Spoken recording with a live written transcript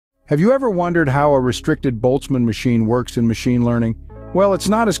Have you ever wondered how a restricted Boltzmann machine works in machine learning? Well, it's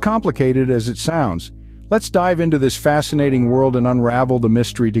not as complicated as it sounds. Let's dive into this fascinating world and unravel the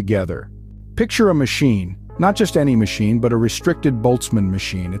mystery together. Picture a machine, not just any machine, but a restricted Boltzmann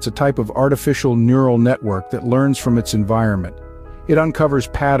machine. It's a type of artificial neural network that learns from its environment. It uncovers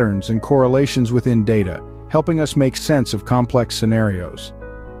patterns and correlations within data, helping us make sense of complex scenarios.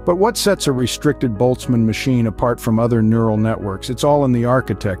 But what sets a restricted Boltzmann machine apart from other neural networks? It's all in the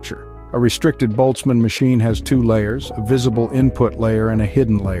architecture. A restricted Boltzmann machine has two layers, a visible input layer and a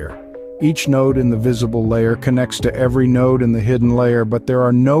hidden layer. Each node in the visible layer connects to every node in the hidden layer, but there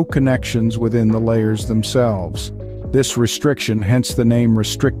are no connections within the layers themselves. This restriction, hence the name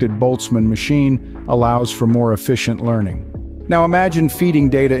Restricted Boltzmann Machine, allows for more efficient learning. Now imagine feeding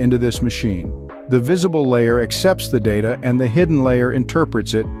data into this machine. The visible layer accepts the data and the hidden layer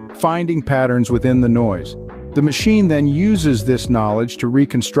interprets it, finding patterns within the noise. The machine then uses this knowledge to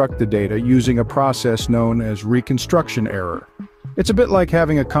reconstruct the data using a process known as reconstruction error. It's a bit like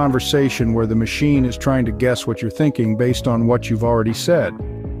having a conversation where the machine is trying to guess what you're thinking based on what you've already said.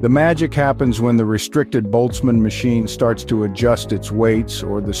 The magic happens when the restricted Boltzmann machine starts to adjust its weights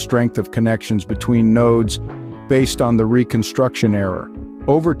or the strength of connections between nodes based on the reconstruction error.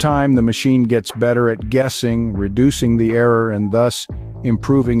 Over time, the machine gets better at guessing, reducing the error, and thus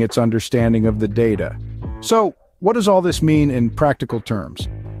improving its understanding of the data. So, what does all this mean in practical terms?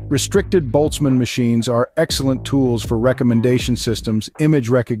 Restricted Boltzmann machines are excellent tools for recommendation systems, image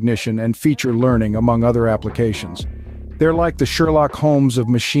recognition, and feature learning, among other applications. They're like the Sherlock Holmes of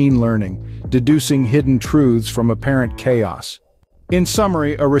machine learning, deducing hidden truths from apparent chaos. In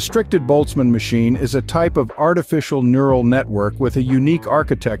summary, a restricted Boltzmann machine is a type of artificial neural network with a unique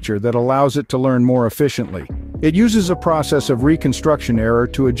architecture that allows it to learn more efficiently. It uses a process of reconstruction error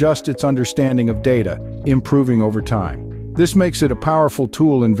to adjust its understanding of data, improving over time. This makes it a powerful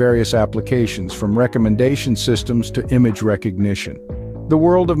tool in various applications, from recommendation systems to image recognition. The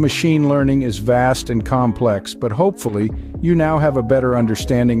world of machine learning is vast and complex, but hopefully, you now have a better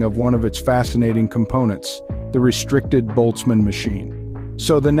understanding of one of its fascinating components, the restricted Boltzmann machine.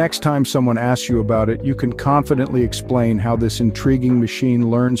 So the next time someone asks you about it, you can confidently explain how this intriguing machine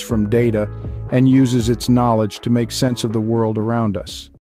learns from data and uses its knowledge to make sense of the world around us.